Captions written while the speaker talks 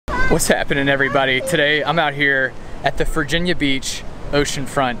What's happening, everybody? Today I'm out here at the Virginia Beach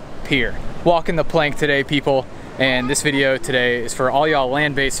oceanfront pier. Walking the plank today, people, and this video today is for all y'all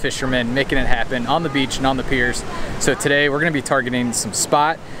land-based fishermen making it happen on the beach and on the piers. So today we're gonna be targeting some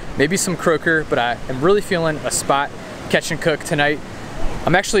spot, maybe some croaker, but I am really feeling a spot catch and cook tonight.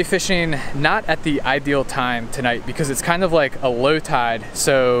 I'm actually fishing not at the ideal time tonight because it's kind of like a low tide.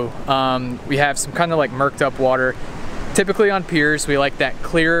 So we have some kind of like murked up water. Typically on piers, we like that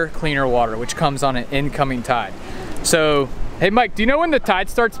clearer, cleaner water, which comes on an incoming tide. So, hey Mike, do you know when the tide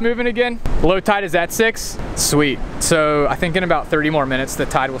starts moving again? Low tide is at 6? Sweet. So I think in about 30 more minutes, the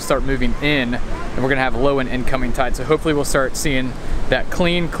tide will start moving in and we're gonna have low and incoming tide. So hopefully we'll start seeing that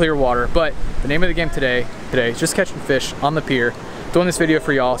clean, clear water. But the name of the game today is just catching fish on the pier. Doing this video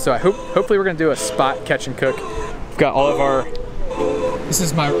for y'all. So hopefully we're gonna do a spot catch and cook. We've got all of our, this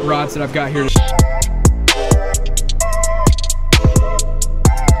is my rods that I've got here.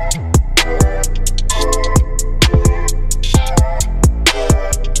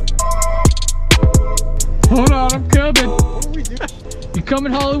 Hold on, I'm coming. What are we doing? You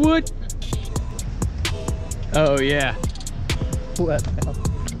coming, Hollywood? Oh yeah. Pull that down.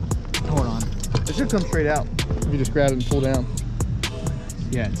 Hold on. It should come straight out if you just grab it and pull down.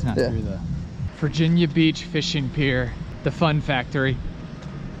 Yeah, it's not through the Virginia Beach fishing pier, the fun factory.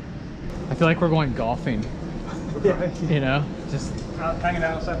 I feel like we're going golfing. Yeah. You know, just hanging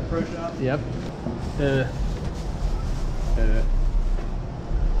out outside the pro shop. Yep.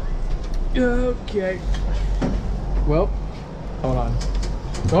 Okay. Well, hold on.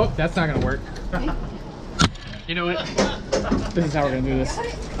 Oh, that's not gonna work. You know what? This is how we're gonna do this.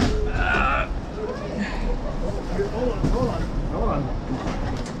 Hold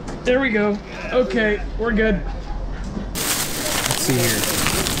on. There we go. Okay, we're good. Let's see here.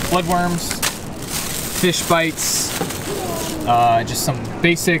 Bloodworms, Fishbites, just some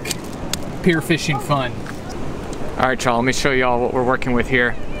basic pier fishing fun. All right, y'all, let me show y'all what we're working with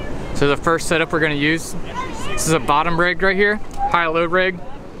here. So the first setup we're gonna use, this is a bottom rig right here, high load rig.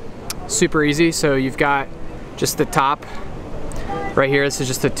 Super easy, so you've got just the top right here. This is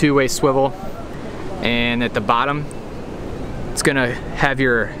just a two-way swivel. And at the bottom, it's gonna have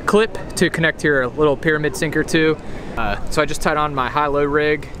your clip to connect to your little pyramid sinker too. So I just tied on my high load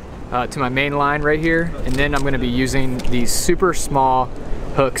rig to my main line right here. And then I'm gonna be using these super small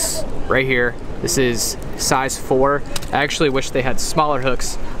hooks right here. This is size 4. I actually wish they had smaller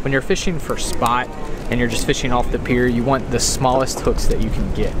hooks. When you're fishing for spot and you're just fishing off the pier, you want the smallest hooks that you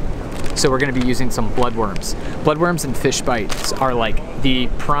can get. So we're gonna be using some bloodworms. Bloodworms and Fishbites are like the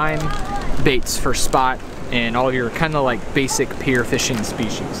prime baits for spot and all your kind of like basic pier fishing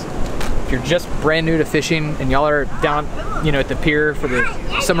species. If you're just brand new to fishing and y'all are down, you know, at the pier for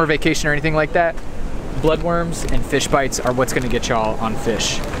the summer vacation or anything like that, bloodworms and Fishbites are what's gonna get y'all on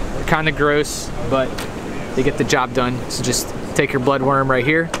fish. They're kind of gross, but they get the job done. So just take your bloodworm right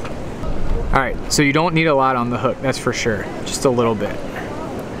here. All right, so you don't need a lot on the hook, that's for sure. Just a little bit.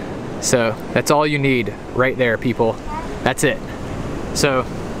 So that's all you need right there, people. That's it. So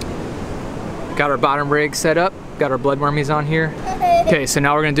got our bottom rig set up, got our bloodwormies on here. Okay, so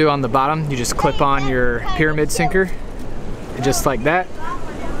now we're gonna do on the bottom, you just clip on your pyramid sinker, and just like that.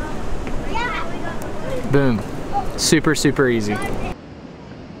 Boom. Super, super easy.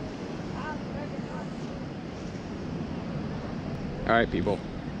 All right, people.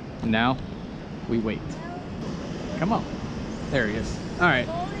 Now we wait. Come on. There he is. All right,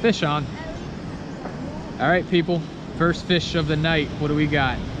 fish on. All right, people. First fish of the night. What do we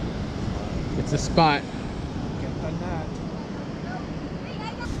got? It's a spot.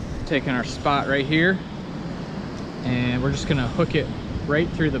 Taking our spot right here, and we're just gonna hook it right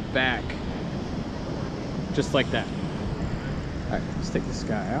through the back, just like that. All right, let's take this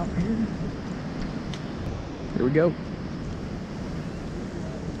guy out here. Here we go.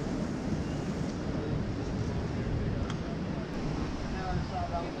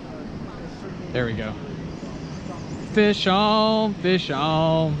 There we go. Fish on, fish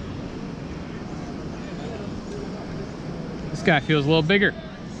on. This guy feels a little bigger.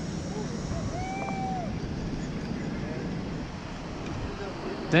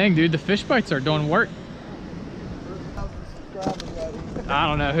 Dang, dude, the Fishbites are doing work. I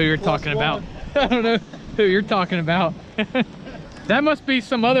don't know who you're talking about. I don't know who you're talking about. That must be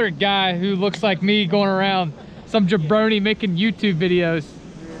some other guy who looks like me going around, some jabroni making YouTube videos.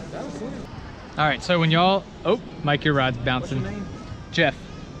 All right, so when y'all, oh, Mike, your rod's bouncing. What's your name? Jeff.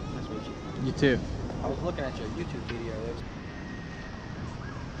 Nice to meet you. You too. I was looking at your YouTube video.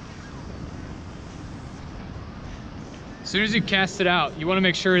 As soon as you cast it out, you want to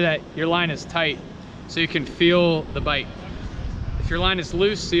make sure that your line is tight so you can feel the bite. If your line is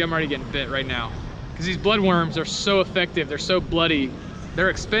loose, see, I'm already getting bit right now. Because these bloodworms are so effective, they're so bloody, they're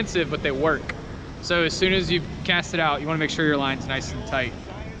expensive, but they work. So as soon as you cast it out, you want to make sure your line's nice and tight.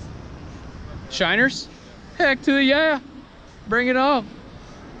 Shiners? Heck to the yeah. Bring it on.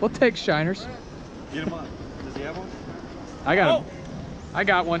 We'll take shiners. Get him on. Does he have one? I got him. I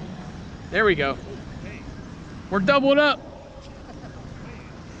got one. There we go. We're doubling up.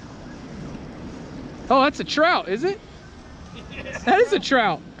 Oh, that's a trout, is it? That is a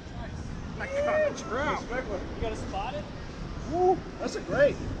trout. My God, a trout. You got to spot it? Woo, that's a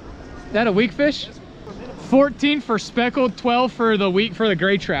great. Is that a weak fish? 14 for speckled, 12 for the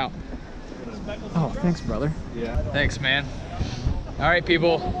gray trout. Oh, thanks, brother. Yeah. Thanks, man. All right,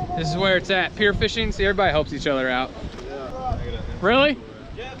 people. This is where it's at. Pier fishing. See, everybody helps each other out. Yeah. Really?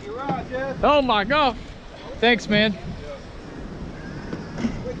 Jeff, you're right, Jeff. Oh my God. Thanks, man. You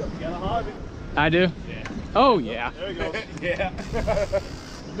got a hobby? I do? Yeah. Oh, yeah. There you go. Yeah.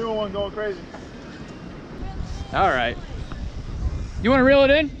 Doing one going crazy. All right. You want to reel it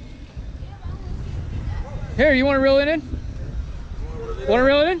in? Here, you want to reel it in? Want to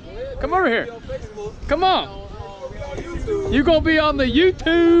reel it in? Come over here. Come on. You gonna be on the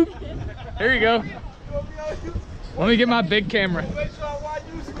YouTube. There you go. Let me get my big camera.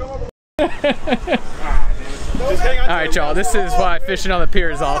 All right, y'all. This is why fishing on the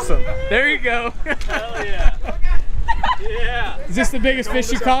pier is awesome. There you go. Hell yeah. Yeah. Is this the biggest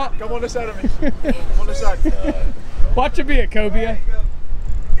fish you caught? Come on this side of me. Come on this side. Watch it be a cobia.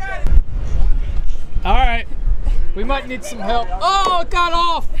 All right. We might need some help. Oh, it got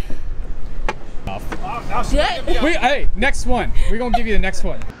off. Hey, next one. We're gonna give you the next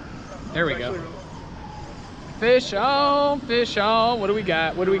one. There we go. Fish on, fish on. What do we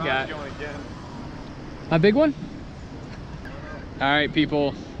got? What do we got? A big one? All right,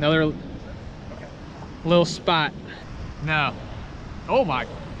 people. Another little spot. No. Oh my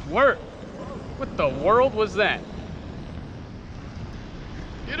word. What the world was that?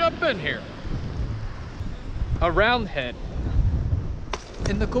 Get up in here. A roundhead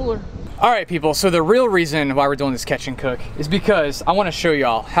in the cooler. All right, people, so the real reason why we're doing this catch and cook is because I want to show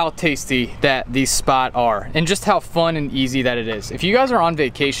y'all how tasty that these spot are and just how fun and easy that it is. If you guys are on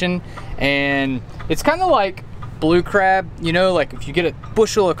vacation and it's kind of like blue crab, you know, like if you get a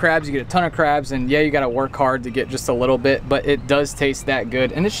bushel of crabs, you get a ton of crabs, and yeah, you got to work hard to get just a little bit, but it does taste that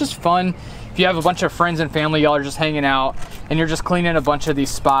good. And it's just fun. If you have a bunch of friends and family, y'all are just hanging out and you're just cleaning a bunch of these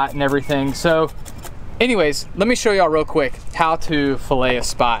spot and everything. So anyways, let me show y'all real quick how to fillet a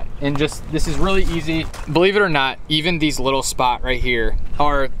spot. And just, this is really easy. Believe it or not, even these little spot right here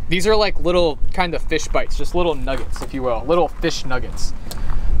these are like little kind of fish bites, just little nuggets, if you will, little fish nuggets.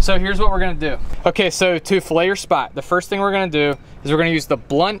 So here's what we're gonna do. Okay, so to fillet your spot, the first thing we're gonna do is we're gonna use the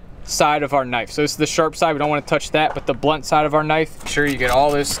blunt side of our knife. So this is the sharp side, we don't wanna touch that, but the blunt side of our knife, make sure you get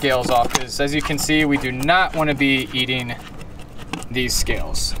all those scales off, because as you can see, we do not wanna be eating these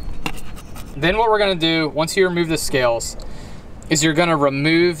scales. Then what we're gonna do, once you remove the scales, is you're gonna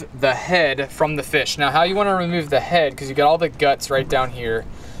remove the head from the fish. Now how you wanna remove the head, because you got all the guts right down here,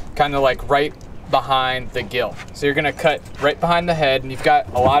 kind of like right behind the gill. So you're gonna cut right behind the head, and you've got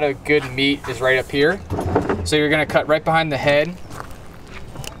a lot of good meat is right up here. So you're gonna cut right behind the head,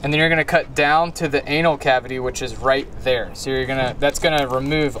 and then you're gonna cut down to the anal cavity, which is right there. So that's gonna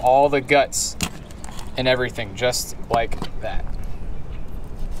remove all the guts and everything, just like that.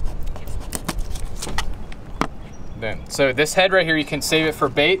 Boom. So this head right here, you can save it for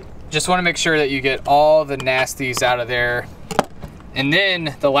bait. Just wanna make sure that you get all the nasties out of there. And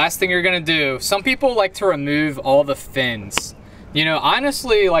then the last thing you're gonna do, some people like to remove all the fins. You know, I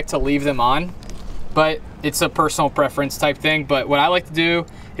honestly like to leave them on, but it's a personal preference type thing. But what I like to do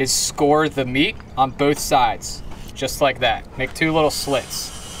is score the meat on both sides, just like that. Make 2 little slits.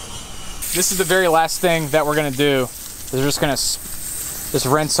 This is the very last thing that we're gonna do, is we're just gonna just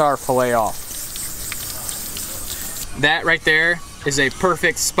rinse our fillet off. That right there is a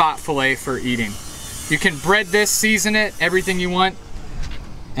perfect spot fillet for eating. You can bread this, season it, everything you want,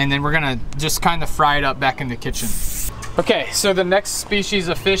 and then we're gonna just kind of fry it up back in the kitchen. Okay, so the next species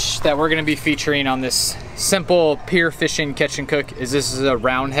of fish that we're gonna be featuring on this simple pier fishing catch and cook is this is a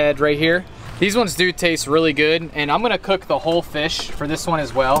roundhead right here. These ones do taste really good, and I'm gonna cook the whole fish for this one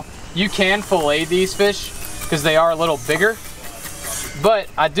as well. You can fillet these fish because they are a little bigger, but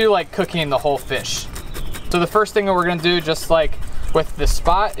I do like cooking the whole fish. So the first thing that we're gonna do, just like with the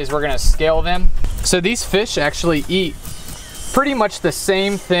spot, is we're gonna scale them. So these fish actually eat pretty much the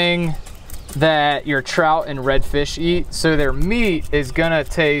same thing that your trout and redfish eat. So their meat is gonna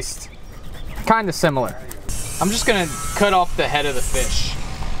taste kind of similar. I'm just gonna cut off the head of the fish.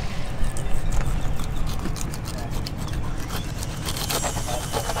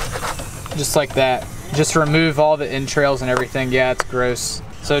 just like that. Just remove all the entrails and everything. Yeah, it's gross.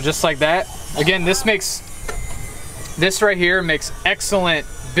 So just like that. Again, this right here makes excellent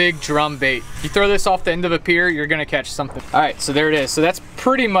big drum bait. You throw this off the end of a pier, you're gonna catch something. All right, so there it is. So that's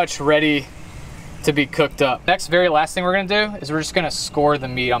pretty much ready to be cooked up. Next, very last thing we're gonna do is we're just gonna score the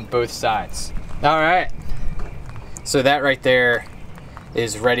meat on both sides. All right, so that right there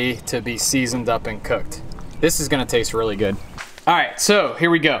is ready to be seasoned up and cooked. This is gonna taste really good. All right, so here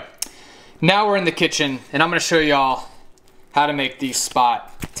we go. Now we're in the kitchen and I'm gonna show y'all how to make these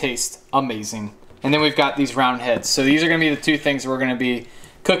spot taste amazing. And then we've got these roundheads. So these are gonna be the two things we're gonna be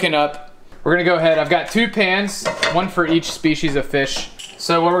cooking up. We're gonna go ahead, I've got 2 pans, one for each species of fish.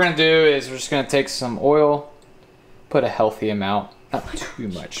 So what we're gonna do is we're just gonna take some oil, put a healthy amount, not too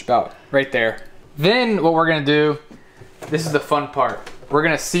much, about right there. Then what we're gonna do, this is the fun part, we're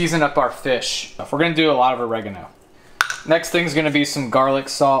gonna season up our fish. We're gonna do a lot of oregano. Next thing's gonna be some garlic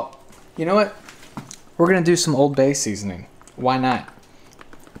salt. You know what? We're gonna do some Old Bay seasoning. Why not?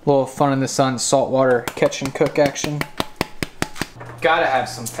 A little fun in the sun, saltwater catch and cook action. Gotta have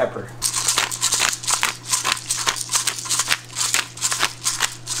some pepper.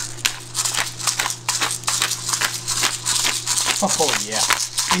 Oh yeah.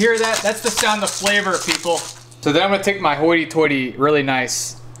 You hear that? That's the sound of flavor, people. So then I'm gonna take my hoity-toity, really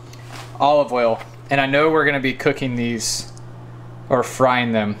nice olive oil, and I know we're gonna be cooking these or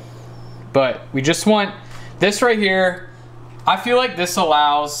frying them, but we just want this right here. I feel like this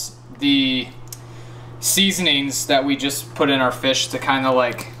allows the seasonings that we just put in our fish to kind of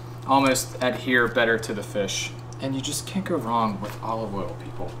like almost adhere better to the fish. And you just can't go wrong with olive oil,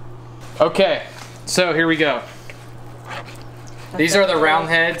 people. Okay, so here we go. These are the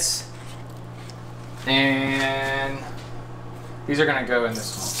roundheads, and these are gonna go in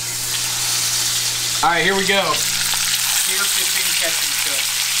this one. All right, here we go. Pier fishing, catch and cook.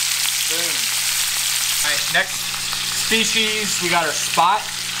 Boom. All right, next species, we got our spot.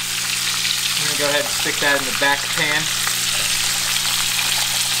 I'm gonna go ahead and stick that in the back pan.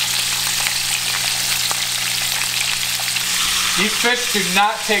 These fish do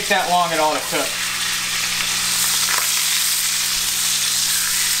not take that long at all to cook.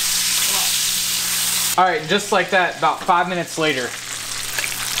 All right, just like that, about 5 minutes later,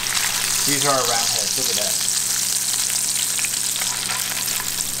 these are our roundheads. Look at that.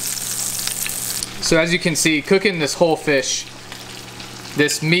 So as you can see, cooking this whole fish,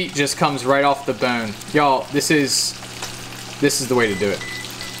 this meat just comes right off the bone. Y'all, this is the way to do it.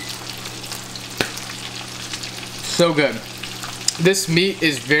 So good. This meat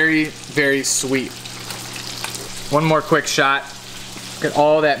is very, very sweet. One more quick shot. Look at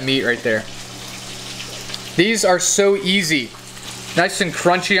all that meat right there. These are so easy. Nice and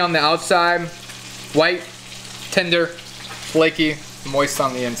crunchy on the outside, white, tender, flaky, moist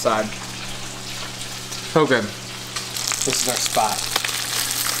on the inside. So good. This is our spot.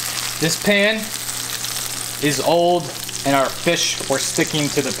 This pan is old and our fish were sticking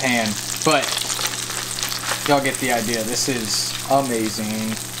to the pan, but y'all get the idea. This is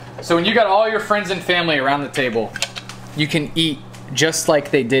amazing. So when you got all your friends and family around the table, you can eat just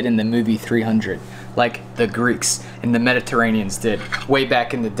like they did in the movie 300, like the Greeks and the Mediterraneans did way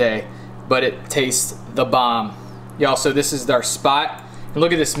back in the day, but it tastes the bomb. Y'all, so this is our spot. And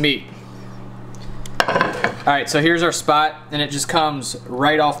look at this meat. All right, so here's our spot, and it just comes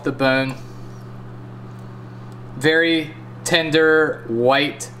right off the bone. Very tender,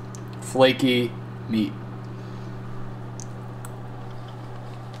 white, flaky meat.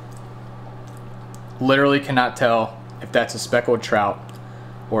 Literally cannot tell if that's a speckled trout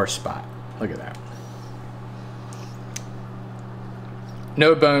or a spot. Look at that.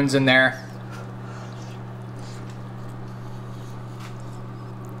 No bones in there.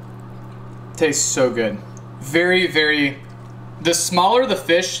 Tastes so good. Very, very, the smaller the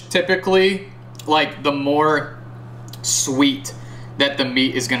fish, typically, like the more sweet that the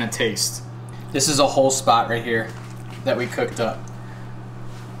meat is gonna taste. This is a whole spot right here that we cooked up.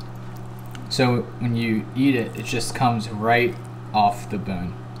 So when you eat it, it just comes right off the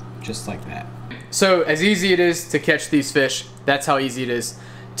bone, just like that. So as easy it is to catch these fish, that's how easy it is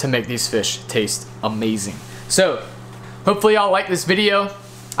to make these fish taste amazing. So hopefully y'all like this video.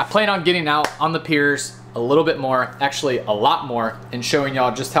 I plan on getting out on the piers a little bit more, actually a lot more, and showing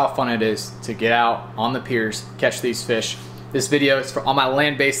y'all just how fun it is to get out on the piers, catch these fish. This video is for all my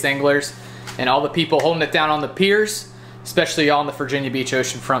land-based anglers and all the people holding it down on the piers, especially y'all on the Virginia Beach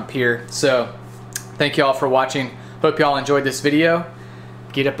Oceanfront Pier. So thank y'all for watching. Hope y'all enjoyed this video.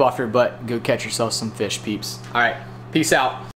 Get up off your butt and go catch yourself some fish, peeps. All right, peace out.